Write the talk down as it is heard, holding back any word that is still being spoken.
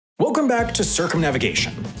Welcome back to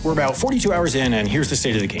Circumnavigation. We're about 42 hours in, and here's the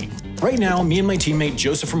state of the game. Right now, me and my teammate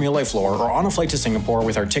Joseph from Real Life Lore are on a flight to Singapore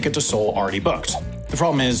with our ticket to Seoul already booked. The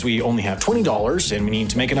problem is we only have $20, and we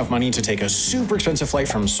need to make enough money to take a super expensive flight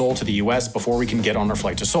from Seoul to the US before we can get on our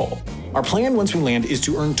flight to Seoul. Our plan once we land is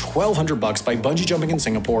to earn $1,200 by bungee jumping in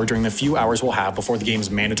Singapore during the few hours we'll have before the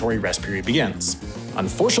game's mandatory rest period begins.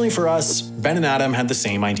 Unfortunately for us, Ben and Adam had the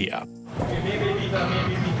same idea.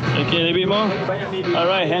 Okay, a little bit more. All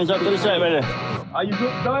right, hands up to the side, brother. Are you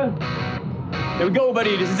good, Doyle? Here we go,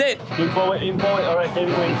 buddy. This is it. Look forward, in forward. All right, here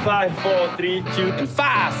we go in 5, 4, 3, 2, and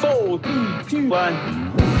 5, 4, 3, 2, 1.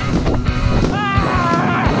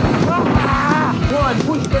 One,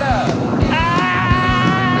 push it up.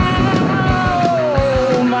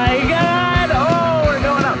 Oh my God! Oh, we're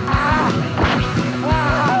going up.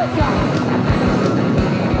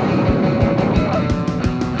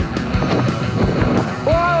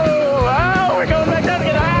 Whoa! We're going back down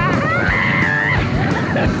again.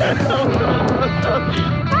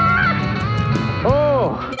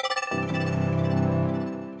 Oh,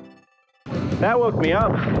 that woke me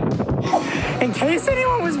up. In case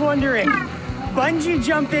anyone was wondering, bungee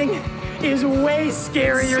jumping is way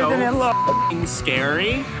scarier than it looks.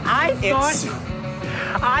 Scary? I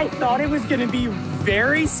thought it was gonna be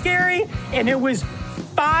very scary, and it was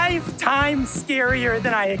 5 times scarier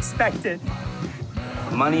than I expected.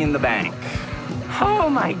 Money in the bank. Oh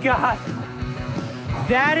my God.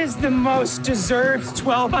 That is the most deserved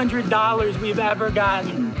 $1,200 we've ever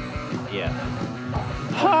gotten. Yeah.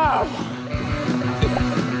 Oh.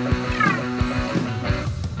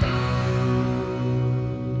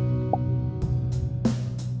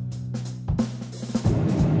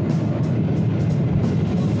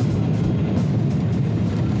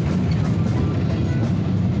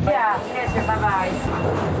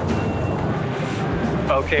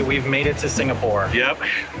 Okay, we've made it to Singapore. Yep,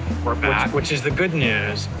 we're back. Which is the good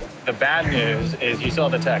news. The bad news is you saw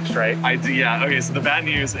the text, right? I do, yeah. Okay, so the bad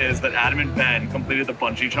news is that Adam and Ben completed the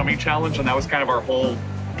bungee jumping challenge, and that was kind of our whole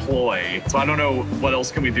ploy. So I don't know what else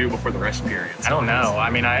can we do before the rest period. I don't know. I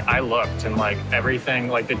mean, I looked, and like everything,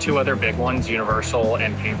 like the 2 other big ones, Universal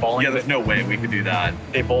and paintballing. Yeah, there's no way we could do that.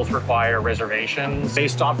 They both require reservations. They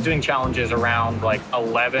stopped doing challenges around like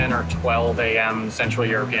 11 or 12 a.m. Central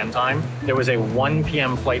European time. There was a 1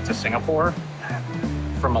 p.m. flight to Singapore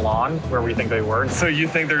from Milan, where we think they were. So you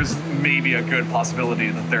think there's maybe a good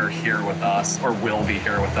possibility that they're here with us, or will be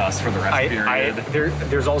here with us for the rest period?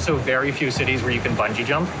 There's also very few cities where you can bungee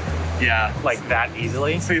jump. Yeah. Like that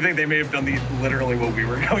easily. So you think they may have done literally what we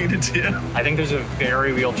were going to do? I think there's a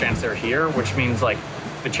very real chance they're here, which means like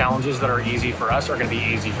the challenges that are easy for us are gonna be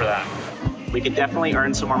easy for them. We could definitely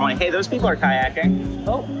earn some more money. Hey, those people are kayaking.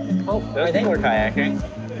 Oh, Those people are kayaking.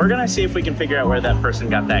 We're gonna see if we can figure out where that person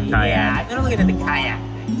got that kayak. yeah, I'm gonna look at the kayak.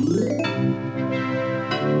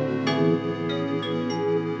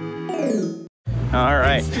 All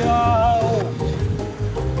right. Let's go.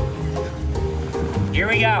 Here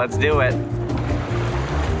we go. Let's do it.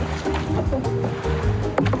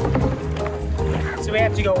 So we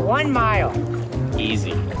have to go 1 mile.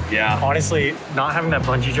 Easy. Yeah. Honestly, not having that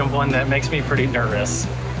bungee jump one, that makes me pretty nervous.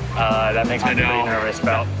 That makes me pretty nervous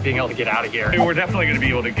about being able to get out of here. I mean, we're definitely going to be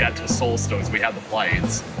able to get to Seoul still because we have the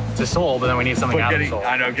flights. To Seoul, but then we need something out of Seoul.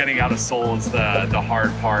 I know, getting out of Seoul is the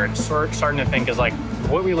hard part. Starting to think is like,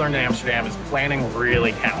 what we learned in Amsterdam is planning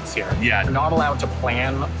really counts here. Yeah. We're not allowed to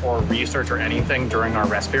plan or research or anything during our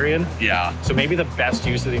rest period. Yeah. So maybe the best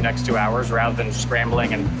use of the next 2 hours, rather than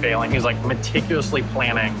scrambling and failing, is like meticulously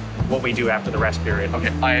planning what we do after the rest period.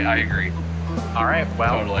 Okay, I agree. All right,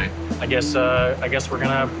 well, Totally. I guess we're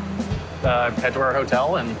gonna head to our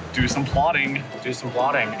hotel and Do some plotting. do some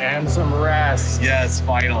plotting and some rest. Yes,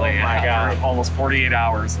 finally. Oh my God. After almost 48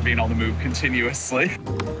 hours of being on the move continuously.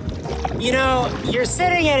 You know, you're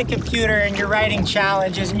sitting at a computer and you're writing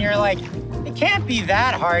challenges and you're like, it can't be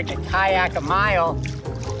that hard to kayak a mile.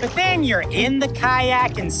 But then you're in the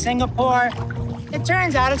kayak in Singapore. It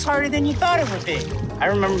turns out it's harder than you thought it would be. I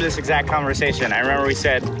remember this exact conversation. I remember we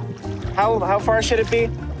said, how far should it be?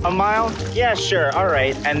 A mile? Yeah, sure, all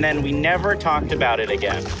right. And then we never talked about it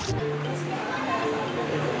again.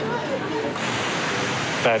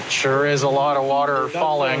 That sure is a lot of water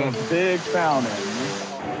falling. Big fountain.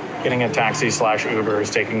 Getting a taxi/Uber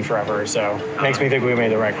is taking forever, so makes me think we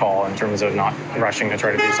made the right call in terms of not rushing to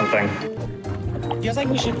try to do something. Feels like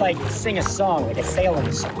we should like sing a song, like a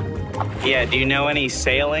sailing song. Yeah, do you know any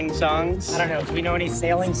sailing songs? I don't know, do we know any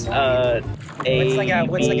sailing songs? What's like a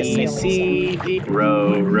sailing song?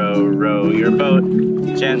 Row, row, row your boat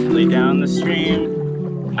gently down the stream.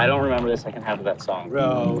 I don't remember the second half of that song.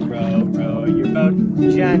 Row, row, row your boat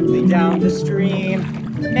gently down the stream.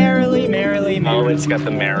 Merrily merrily, merrily. Oh, it's got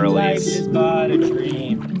the merrilies. Life is but a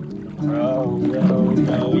dream. Row, row,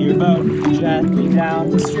 row your boat gently down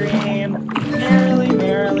the stream. Merrily,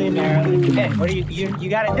 merrily, merrily. Hey, what are you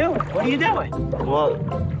gotta do it. What are you doing? Well,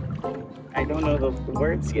 I don't know the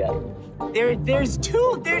words yet. There's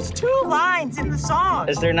two lines in the song.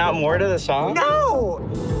 Is there not more to the song? No!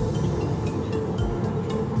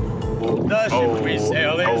 The ship we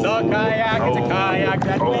sail is a kayak, it's a kayak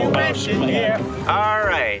that we rented here. All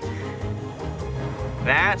right.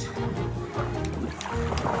 That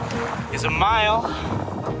is a mile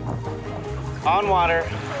on water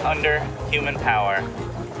under human power.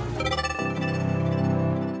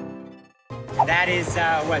 That is,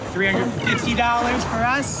 what, $350 for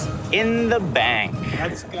us? In the bank.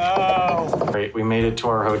 Let's go. Great, we made it to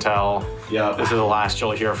our hotel. Yeah. This is the last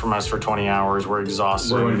you'll hear from us for 20 hours. We're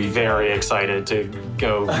exhausted. We're very excited to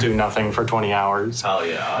go do nothing for 20 hours. Hell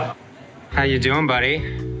yeah. How you doing,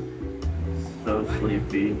 buddy? So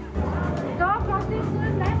sleepy.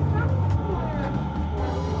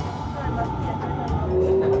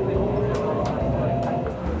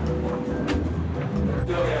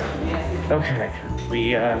 Okay,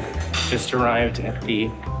 we just arrived at the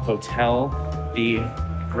hotel. The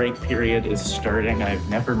break period is starting. I've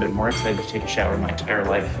never been more excited to take a shower in my entire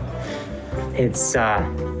life. It's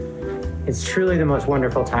truly the most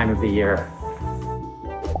wonderful time of the year.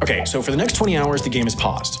 Okay, so for the next 20 hours, the game is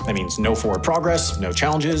paused. That means no forward progress, no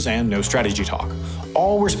challenges, and no strategy talk.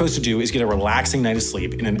 All we're supposed to do is get a relaxing night of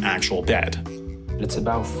sleep in an actual bed. It's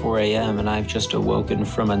about 4 a.m. and I've just awoken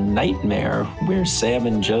from a nightmare where Sam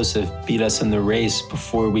and Joseph beat us in the race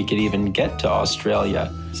before we could even get to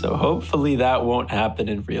Australia. So hopefully that won't happen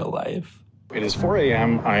in real life. It is 4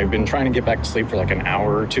 a.m. I've been trying to get back to sleep for like an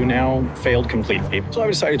hour or two now, failed completely. So I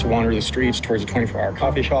decided to wander the streets towards a 24-hour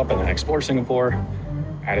coffee shop and then explore Singapore.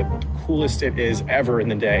 At the coolest it is ever in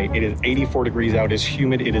the day. It is 84 degrees out, it is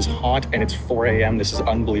humid, it is hot, and it's 4 a.m. This is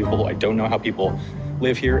unbelievable. I don't know how people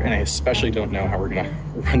live here, and I especially don't know how we're gonna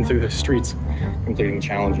run through the streets completing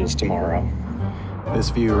challenges tomorrow. This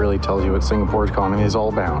view really tells you what Singapore's economy is all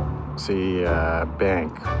about. See,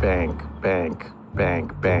 bank, bank, bank,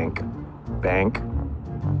 bank, bank, bank,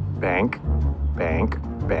 bank, bank,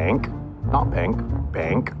 bank, not bank,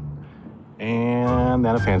 bank, and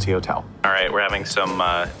then a fancy hotel. All right, we're having some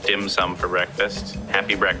dim sum for breakfast.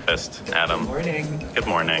 Happy breakfast, Adam. Good morning. Good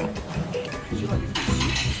morning.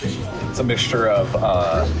 It's a mixture of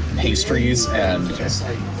pastries and,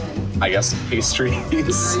 I guess,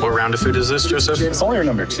 pastries. What round of food is this, Joseph? It's only our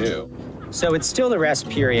number 2. So it's still the rest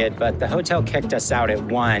period, but the hotel kicked us out at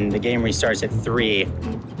 1. The game restarts at 3.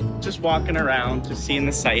 Just walking around, just seeing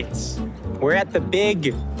the sights. We're at the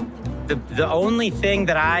only thing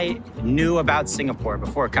that I knew about Singapore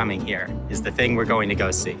before coming here is the thing we're going to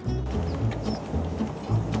go see.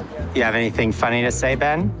 You have anything funny to say,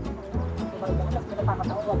 Ben?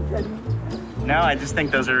 No, I just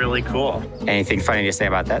think those are really cool. Anything funny to say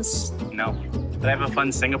about this? No. But I have a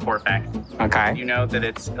fun Singapore fact. Okay. You know that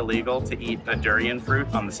it's illegal to eat a durian fruit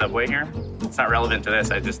on the subway here? It's not relevant to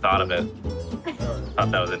this, I just thought of it.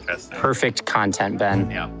 Thought that was interesting. Perfect content, Ben.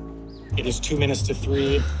 Yeah. It is 2 minutes to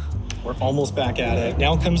 3. We're almost back at it.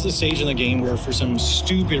 Now comes the stage in the game where for some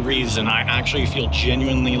stupid reason, I actually feel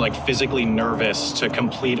genuinely physically nervous to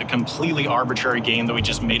complete a completely arbitrary game that we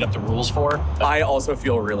just made up the rules for. I also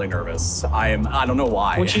feel really nervous. I don't know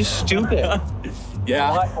why. Which is stupid.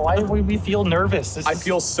 Yeah. Why would we feel nervous? I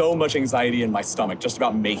feel so much anxiety in my stomach just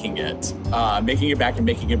about making it. Making it back and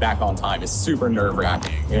making it back on time is super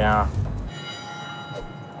nerve-wracking. Yeah.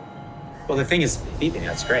 Well, the thing is beeping.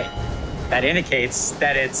 That's great. That indicates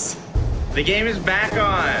that The game is back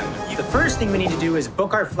on. the first thing we need to do is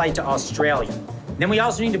book our flight to Australia. Then we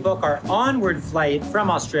also need to book our onward flight from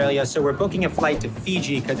Australia, so we're booking a flight to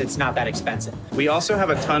Fiji because it's not that expensive. We also have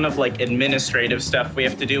a ton of administrative stuff we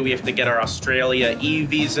have to do. We have to get our Australia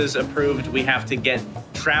e-visas approved. We have to get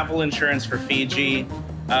travel insurance for Fiji.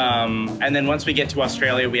 And then once we get to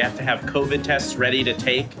Australia, we have to have COVID tests ready to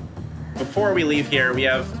take. Before we leave here, we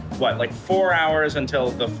have, 4 hours until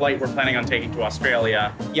the flight we're planning on taking to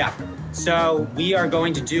Australia. Yeah. So we are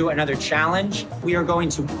going to do another challenge. We are going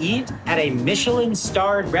to eat at a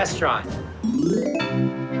Michelin-starred restaurant.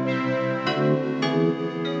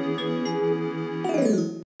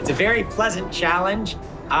 It's a very pleasant challenge.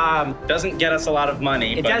 Doesn't get us a lot of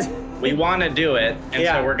money, It but does. we want to do it, and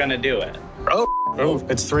Yeah. so we're going to do it. Oh. Oh,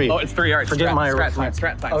 it's 3. Oh, it's 3. All right, Forget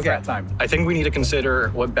strat time. I think we need to consider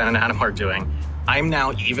what Ben and Adam are doing. I'm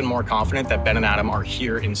now even more confident that Ben and Adam are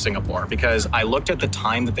here in Singapore because I looked at the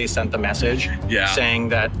time that they sent the message saying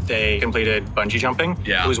that they completed bungee jumping.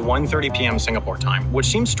 Yeah. It was 1:30 p.m. Singapore time, which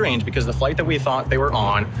seems strange because the flight that we thought they were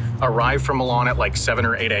on arrived from Milan at like 7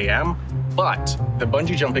 or 8 a.m. But the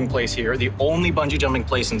bungee jumping place here, the only bungee jumping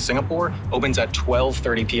place in Singapore, opens at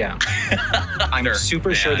 12:30 p.m. I'm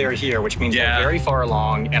super sure they're here, which means they're very far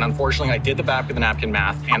along. And unfortunately, I did the back of the napkin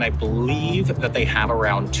math, and I believe that they have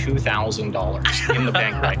around $2,000 in the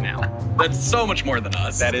bank right now. That's so much more than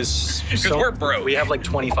us. That is because we're broke. We have like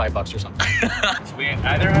 $25 or something. So we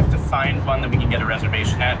either have to find one that we can get a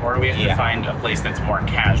reservation at, or we have to find a place that's more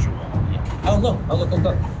casual. Oh,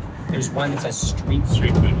 look. There's one that says street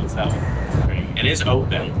food. What's that one? It is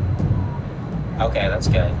open. Okay, that's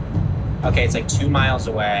good. Okay, it's like 2 miles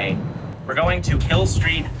away. We're going to Hill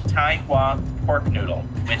Street Thai Hua Pork Noodle,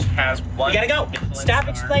 which has one. We gotta go. Stop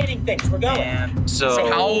explaining things. We're going. So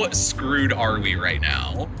how screwed are we right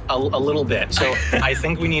now? A little bit. So I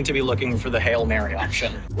think we need to be looking for the Hail Mary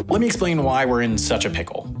option. Let me explain why we're in such a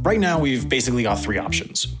pickle. Right now, we've basically got 3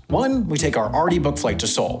 options. 1, we take our already booked flight to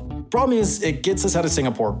Seoul. Problem is, it gets us out of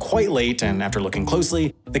Singapore quite late, and after looking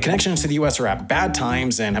closely, the connections to the US are at bad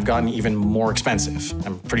times and have gotten even more expensive.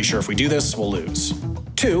 I'm pretty sure if we do this, we'll lose.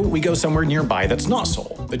 2, we go somewhere nearby that's not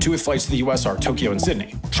Seoul. The 2 with flights to the US are Tokyo and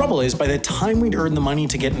Sydney. Trouble is, by the time we'd earn the money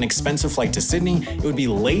to get an expensive flight to Sydney, it would be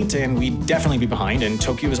late and we'd definitely be behind, and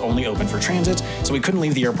Tokyo is only open for transit, so we couldn't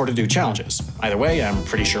leave the airport to do challenges. Either way, I'm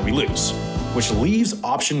pretty sure we lose. Which leaves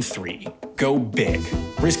option 3, go big.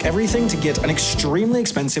 Risk everything to get an extremely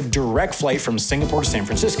expensive direct flight from Singapore to San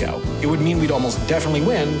Francisco. It would mean we'd almost definitely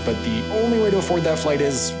win, but the only way to afford that flight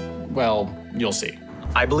is, well, you'll see.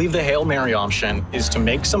 I believe the Hail Mary option is to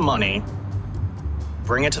make some money,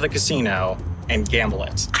 bring it to the casino, and gamble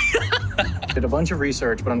it. Did a bunch of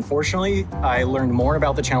research, but unfortunately, I learned more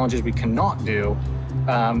about the challenges we cannot do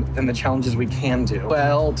than the challenges we can do.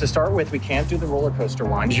 Well, to start with, we can't do the roller coaster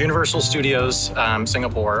one. Universal Studios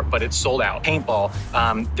Singapore, but it's sold out. Paintball,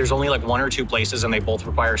 there's only like 1 or 2 places and they both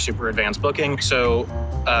require super advanced booking. So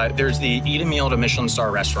there's the Eat a Meal at a Michelin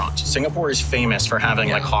star restaurant. Singapore is famous for having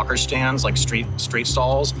like hawker stands, like street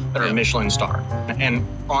stalls that are Michelin star. And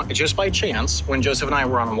just by chance, when Joseph and I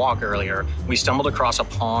were on a walk earlier, we stumbled across a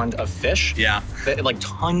pond of fish. Yeah. Like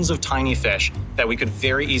tons of tiny fish that we could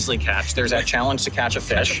very easily catch. There's that challenge to catch a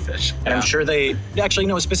fish. And I'm sure they, actually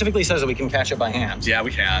no, it specifically says that we can catch it by hand. Yeah, we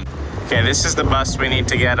can. Okay, this is the bus we need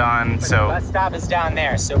to get on, so. The bus stop is down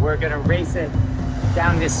there, so we're gonna race it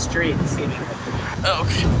down this street and see.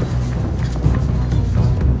 Okay.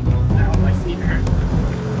 Ow, my feet hurt.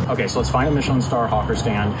 Okay, so let's find a Michelin star hawker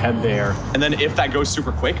stand, head there. And then if that goes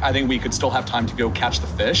super quick, I think we could still have time to go catch the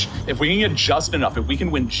fish. If we can get just enough, if we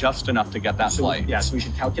can win just enough to get that flight. Yeah, so we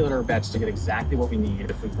should calculate our bets to get exactly what we need.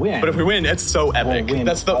 If we win. But if we win, it's so epic. We'll win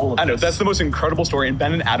that's the all of I know, this. that's the most incredible story, and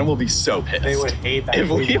Ben and Adam will be so pissed. They would hate that if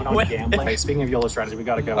we went on gambling. Okay, speaking of YOLO strategy, we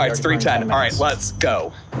gotta go. All right, it's 3:10. All right, let's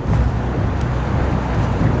go.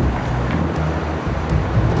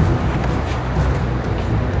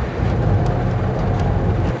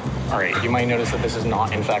 All right, you might notice that this is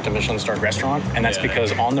not, in fact, a Michelin-starred restaurant, and that's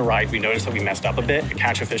because on the ride, we noticed that we messed up a bit. The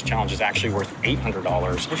catch a fish challenge is actually worth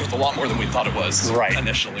 $800. Which is a lot more than we thought it was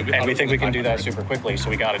initially. And we think we can do that super quickly, so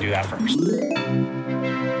we gotta do that first.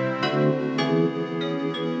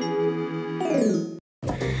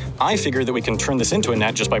 I figured that we can turn this into a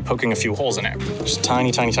net just by poking a few holes in it. Just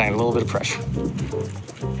tiny, tiny, tiny, a little bit of pressure.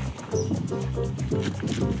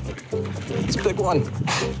 It's a big one.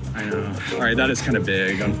 I know. All right, that is kind of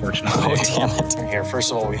big, unfortunately. Oh, damn it. Here,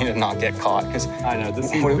 first of all, we need to not get caught, because I know, this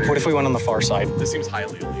seems what if we went on the far side? This seems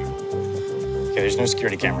highly illegal. Okay, there's no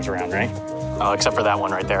security cameras around, right? Oh, except for that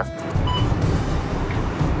one right there.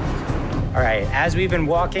 All right, as we've been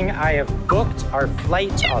walking, I have booked our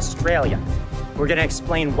flight to Australia. We're gonna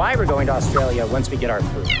explain why we're going to Australia once we get our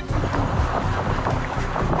food.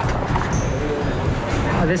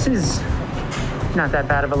 Oh, this is not that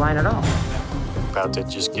bad of a line at all. About to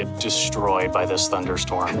just get destroyed by this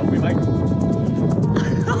thunderstorm. We might.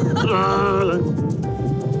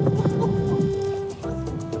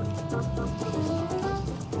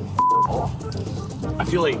 I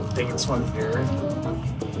feel like they can swim here,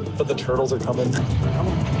 but the turtles are coming.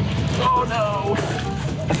 Oh no!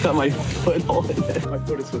 I got my foot all in it. My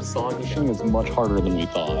foot is so soggy. Fishing is much harder than we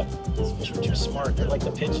thought. These fish are too smart. They're like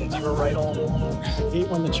the pigeons. You were right all along. I hate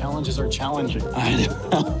when the challenges are challenging. I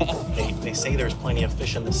know. They say there's plenty of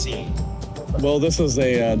fish in the sea. Well, this is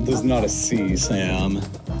not a sea, Sam.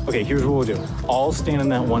 Okay, here's what we'll do. I'll stand in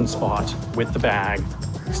that one spot with the bag.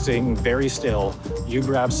 staying very still. You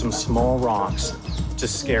grab some small rocks to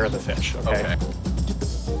scare the fish, okay?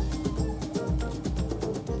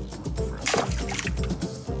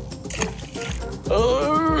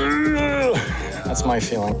 That's my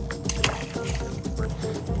feeling.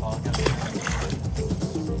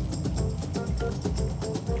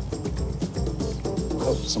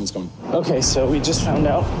 Oh, someone's coming. Okay, so we just found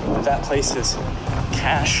out that place is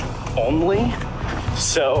cash only.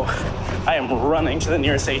 So I am running to the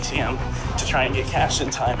nearest ATM to try and get cash in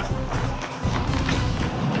time.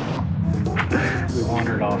 We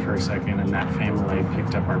wandered off for a second and that family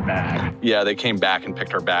picked up our bag. Yeah, they came back and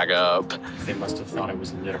picked our bag up. They must have thought it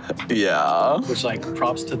was litter. Yeah. Which, like,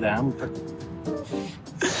 props to them.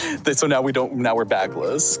 So now we're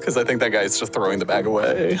bagless, because I think that guy's just throwing the bag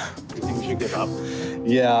away. I think we should give up.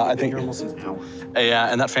 Yeah, I think. You're almost an hour.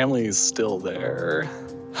 Yeah, and that family is still there.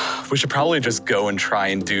 We should probably just go and try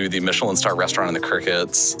and do the Michelin star restaurant in the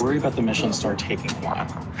Crickets. Worry about the Michelin star taking a while.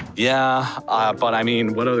 Yeah, but I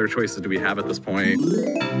mean, what other choices do we have at this point?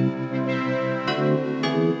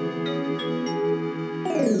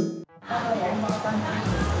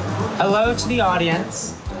 Hello to the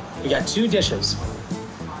audience. We got 2 dishes.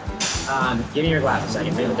 Give me your glass a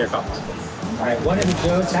second. Maybe they're phones. All right, what do the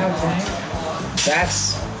goats have tonight?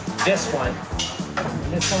 That's this one.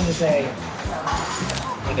 And this one is a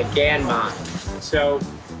Ganma. So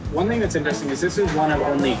one thing that's interesting is this is one of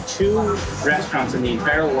only 2 restaurants in the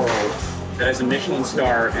entire world that has a Michelin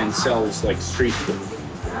star and sells like street food.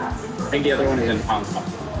 I think the other one is in Hong Kong.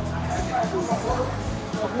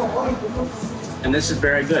 And this is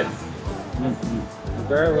very good.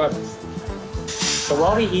 Very good. So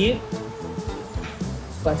while we eat,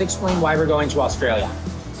 let's explain why we're going to Australia.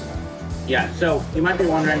 Yeah, so you might be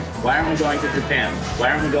wondering, why aren't we going to Japan?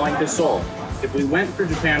 Why aren't we going to Seoul? If we went for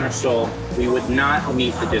Japan or Seoul, we would not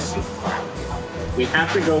meet the distance. We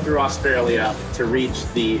have to go through Australia to reach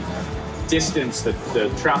the distance, the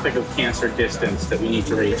Tropic of Cancer distance that we need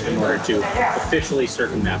to reach in order to officially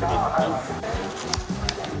circumnavigate.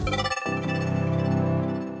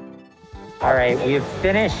 All right, we have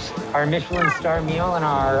finished our Michelin star meal and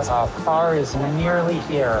our car is nearly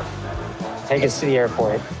here. Take us to the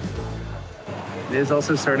airport. It is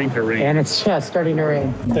also starting to rain. And it's just starting to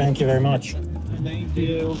rain. Thank you very much. Thank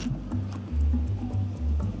you.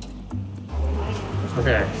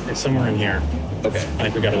 Okay, it's somewhere in here. Okay. I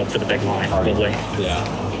think we gotta look for the big line, probably. Yeah.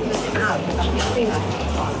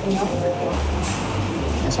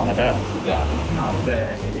 It's not bad. Yeah.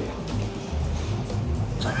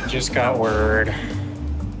 Just got word.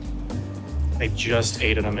 They just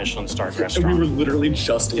ate at a Michelin starred We restaurant. were literally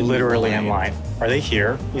just in line. Are they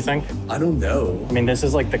here, you think? I don't know. I mean, this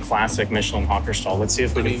is like the classic Michelin hawker stall. Let's see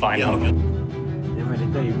if we can find them.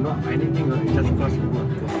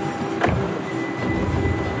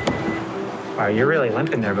 Wow, you're really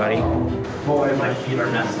limping there, buddy. Boy, my feet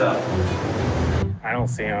are messed up. I don't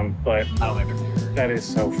see them, but I don't think they're here. that is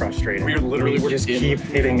so frustrating. We literally We were just in- keep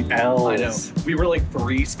hitting L's. I know. We were like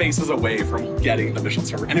 3 spaces away from getting the Michelin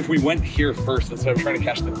star. And if we went here first instead of trying to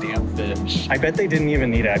catch the damn fish, I bet they didn't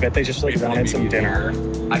even need it. I bet they just like wanted some dinner.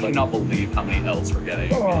 I cannot believe how many L's we're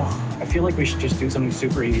getting. Oh, I feel like we should just do something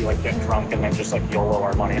super easy, like get drunk and then just like YOLO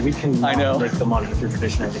our money. We can I know. make the money through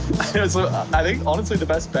traditional. So I think honestly the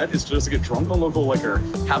best bet is to just get drunk on local liquor,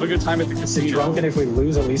 have a good time at the casino. Drunk, and if we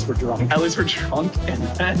lose, at least we're drunk. At least we're drunk, and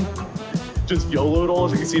then just YOLO it all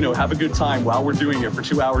at the casino, have a good time while we're doing it for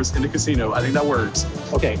 2 hours in the casino. I think that works.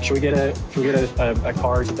 Okay, should we get a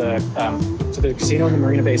car to the casino in the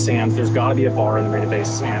Marina Bay Sands? There's got to be a bar in the Marina Bay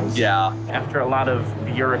Sands. Yeah. After a lot of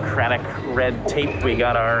bureaucratic red tape, we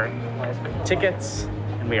got our tickets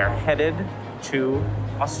and we are headed to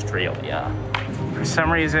Australia. For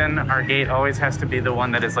some reason, our gate always has to be the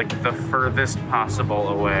one that is like the furthest possible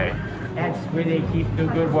away. That's where they keep the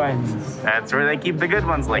good ones. That's where they keep the good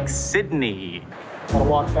ones, like Sydney. We'll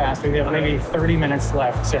walk fast. We have maybe 30 minutes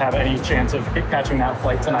left to have any chance of catching that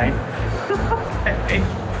flight tonight.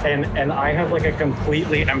 and I have like a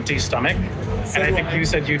completely empty stomach. And I think you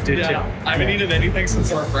said you did too. I haven't eaten anything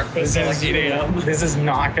since our breakfast at like 8 a.m. This is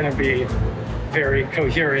not going to be very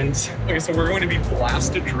coherent. Okay, so we're going to be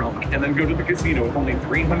blasted drunk and then go to the casino with only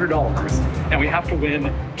 $300 and we have to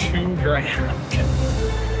win $2 grand.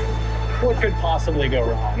 What could possibly go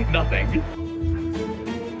wrong? Nothing.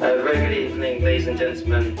 Very good evening, ladies and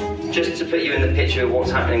gentlemen. Just to put you in the picture of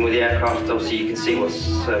what's happening with the aircraft, obviously you can see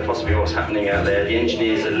possibly what's happening out there. The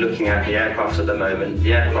engineers are looking at the aircraft at the moment.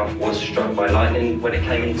 The aircraft was struck by lightning when it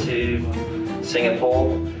came into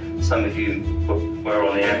Singapore. Some of you were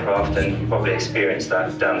on the aircraft and probably experienced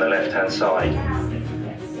that down the left-hand side.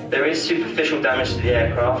 There is superficial damage to the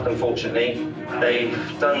aircraft, unfortunately. They've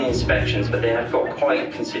done the inspections, but they have got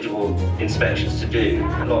quite considerable inspections to do.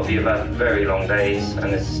 A lot of you have had very long days,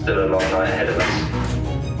 and there's still a long night ahead of us.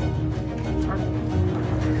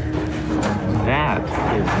 That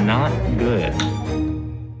is not good.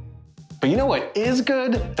 But you know what is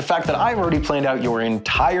good? The fact that I've already planned out your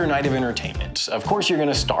entire night of entertainment. Of course, you're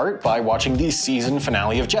gonna start by watching the season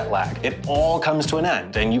finale of Jet Lag. It all comes to an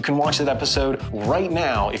end, and you can watch that episode right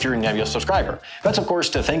now if you're a Nebula subscriber. That's of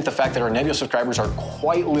course to thank the fact that our Nebula subscribers are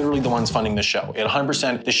quite literally the ones funding the show. At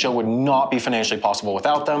 100%, the show would not be financially possible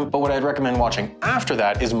without them, but what I'd recommend watching after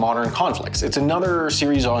that is Modern Conflicts. It's another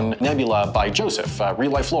series on Nebula by Joseph,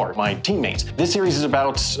 Real Life Lore, my teammates. This series is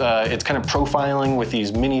about, it's kind of profiling with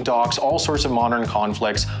these mini docs, all sorts of modern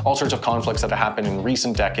conflicts, all sorts of conflicts that have happened in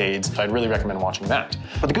recent decades. So I'd really recommend watching that.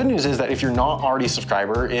 But the good news is that if you're not already a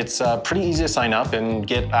subscriber, it's pretty easy to sign up and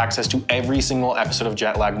get access to every single episode of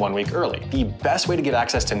Jet Lag 1 week early. The best way to get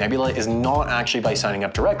access to Nebula is not actually by signing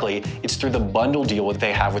up directly, it's through the bundle deal that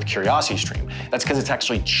they have with CuriosityStream. That's because it's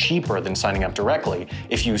actually cheaper than signing up directly.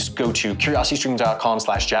 If you go to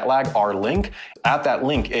curiositystream.com/jetlag, our link, at that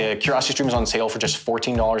link, CuriosityStream is on sale for just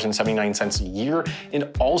 $14.79 a year. And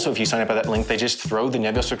also if you sign up at that link, they just throw the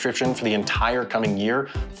Nebula subscription for the entire coming year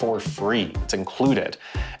for free. It's included.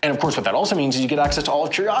 And of course, what that also means is you get access to all of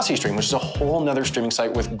CuriosityStream, which is a whole nother streaming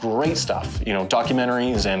site with great stuff, you know,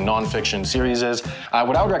 documentaries and nonfiction series. What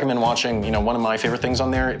I would recommend watching, you know, one of my favorite things on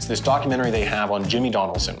there, it's this documentary they have on Jimmy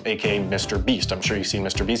Donaldson, aka Mr. Beast. I'm sure you've seen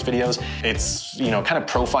Mr. Beast videos. It's, you know, kind of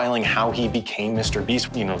profiling how he became Mr. Beast,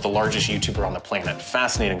 you know, the largest YouTuber on the planet.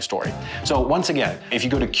 Fascinating story. So once again, if you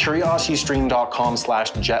go to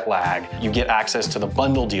curiositystream.com/jetlag, you get access to the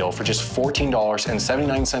bundle deal for just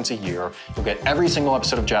 $14.79 a year. You'll get every single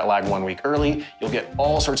episode of Jet Lag 1 week early. You'll get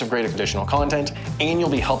all sorts of great additional content, and you'll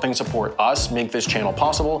be helping support us make this channel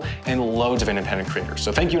possible and loads of independent creators.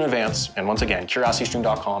 So thank you in advance. And once again,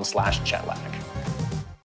 curiositystream.com/jetlag.